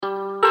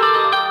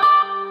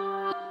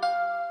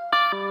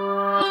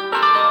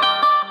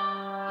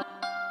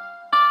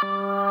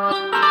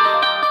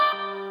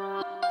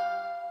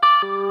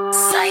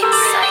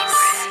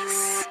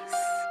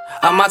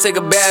might take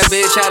a bad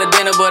bitch out of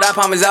dinner, but I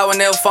promise I would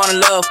never fall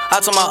in love. I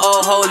told my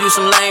old hoes, you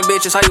some lame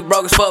bitches, how you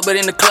broke as fuck, but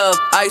in the club.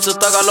 I used to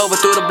thug all over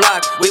through the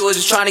block, we was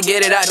just trying to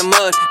get it out the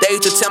mud. They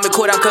used to tell me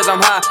cool down cause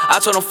I'm high, I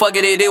told them fuck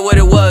it, it did what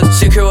it was.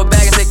 Secure a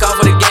bag and take off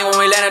for the game, when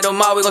we land at the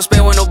mall, we gon'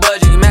 spend with no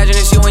budget. Imagine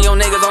it's you and your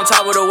niggas on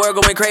top of the world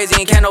going crazy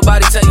and can't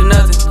nobody tell you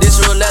nothing. This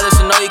real leather,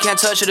 so no you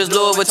can't touch it, it's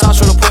Louis Vuitton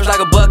from the Porsche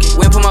like a bucket.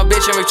 Went put my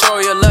bitch in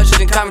Victoria Luscious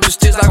and caught me 2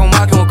 sticks like I'm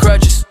walking with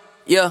crutches.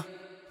 Yeah.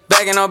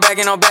 Backing on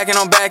backing.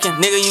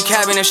 Nigga, you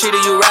capping and shit,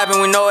 you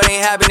rapping. We know it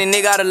ain't happening,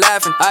 nigga, out of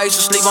laughing. I used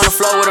to sleep on the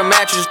floor with a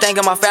mattress,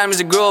 thinking my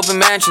families that grew up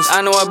in mansions. I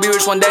knew I'd be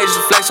rich one day, just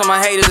to flex on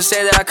my haters and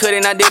say that I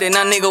couldn't, I did it.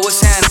 Now, nigga,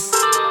 what's happening?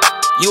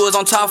 You was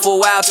on top for a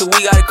while till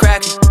we got it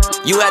cracking.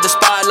 You had the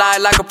spotlight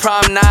like a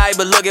prom night,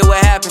 but look at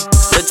what happened.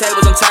 The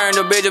tables done turned,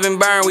 the bridge have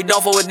been burned. We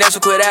don't fuck with them, so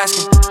quit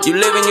asking.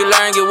 You live and you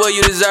learn, get what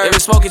you deserve.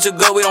 If it's smoking too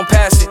good, we don't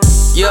pass it.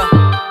 Yeah.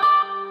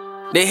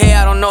 They hate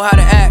I don't know how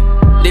to act.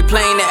 They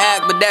playing the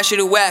act, but that shit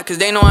is whack, cause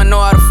they know I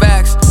know all the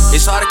facts.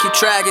 It's hard to keep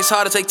track, it's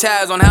hard to take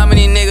tabs on how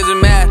many niggas are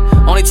mad.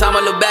 Only time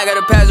I look back at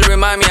the past to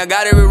remind me I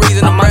got every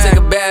reason to brag. I might take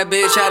a bad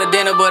bitch out of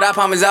dinner, but I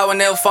promise I would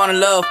never fall in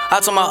love.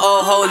 I told my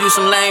old hoes, you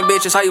some lame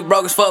bitches, how you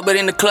broke as fuck, but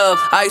in the club.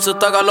 I used to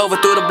thug all over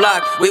through the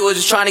block, we was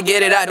just trying to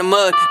get it out the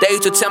mud. They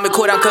used to tell me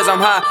cool down cause I'm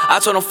high,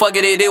 I told them fuck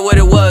it, it did what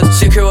it was.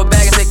 Secure a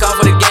bag and take off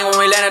for the game, when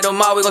we land at the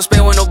mall, we gon'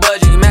 spend with no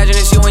budget. Imagine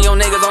it's you and your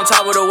niggas on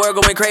top of the world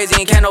going crazy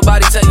and can't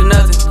nobody tell you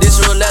nothing.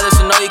 This real leather,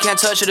 so no you can't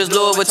touch it, it's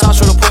Louis Vuitton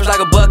from the Porsche like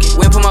a bucket.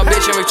 Went put my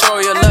bitch in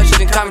Victoria Luscious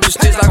and caught me 2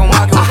 sticks like I'm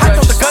walking with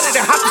crutches. I the gun and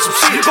then hop in some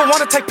shit. You gon'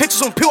 wanna take pictures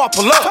when Pwap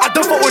pull up. I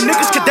done fuck with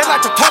niggas cause they like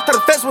to talk to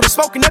the feds when they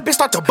smoking, that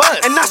bitch start to buzz.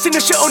 And I seen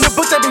the shit on the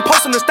books, they be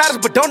posting the status,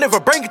 but don't ever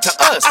bring it to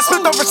us. I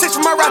spent over 6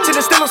 for my route to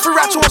the stealers, free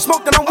route, you want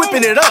smoke, then I'm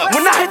whipping it up.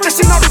 When I hit the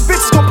scene, all these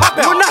bitches gon' pop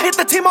out. When I hit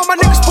the team, all my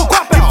niggas pull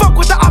Pwap out. You fuck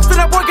with the ops, then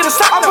that boy get a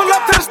slap. I pull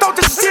up to the store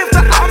just to see if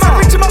the ops out.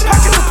 Reach in my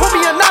pockets and pull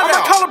me a knot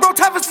out. I call a bro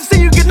Tavis to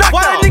see you get knocked out.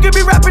 Why that nigga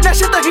be rapping that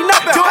shit that he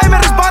knocked out? Yo, aim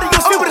at his body,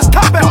 you'll see with his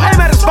top out. Yo,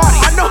 aim at his body.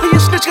 I know he a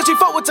snitch cause he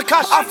fuck with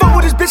Takashi. I fuck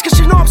with his bitch cause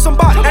she know I'm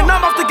somebody. And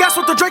I'm off the gas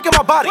with the drink in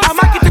my body. I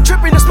might get the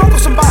tripping and smoke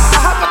with somebody. I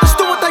hop out the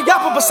stool with that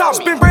yappa beside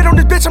me. Spin bread on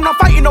this bitch, I'm not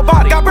fighting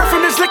nobody. Got bread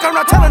from this lick, I'm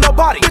not telling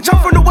nobody. Bitch, I'm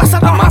from the west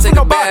side, I'm not take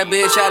a bad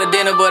bitch out of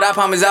dinner, but I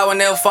promise I would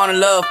never fall in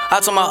love. I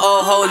told my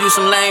old hoes, you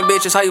some lame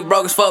bitches, how you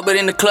broke as fuck, but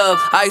in the club.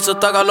 I used to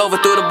thug all over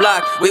through the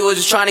block, we was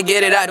just trying to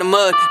get it out the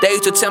mud. They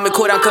used to tell me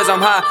cool down cause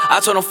I'm high, I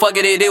told them fuck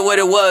it, it did what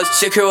it was.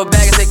 Secure a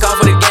bag and take off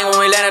for the game, when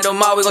we land at the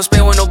mall, we gon'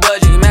 spend with no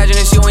budget. Imagine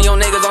it's you and your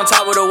niggas on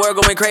top of the world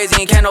going crazy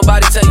and can't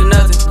nobody tell you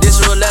nothing. This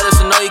real leather,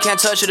 so no you can't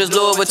touch it, it's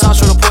Louis Vuitton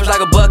from the Porsche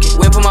like a bucket.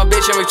 Went put my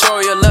bitch in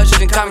Victoria Luscious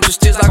and caught me 2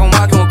 sticks like I'm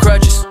walking with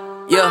crutches.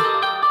 Yeah.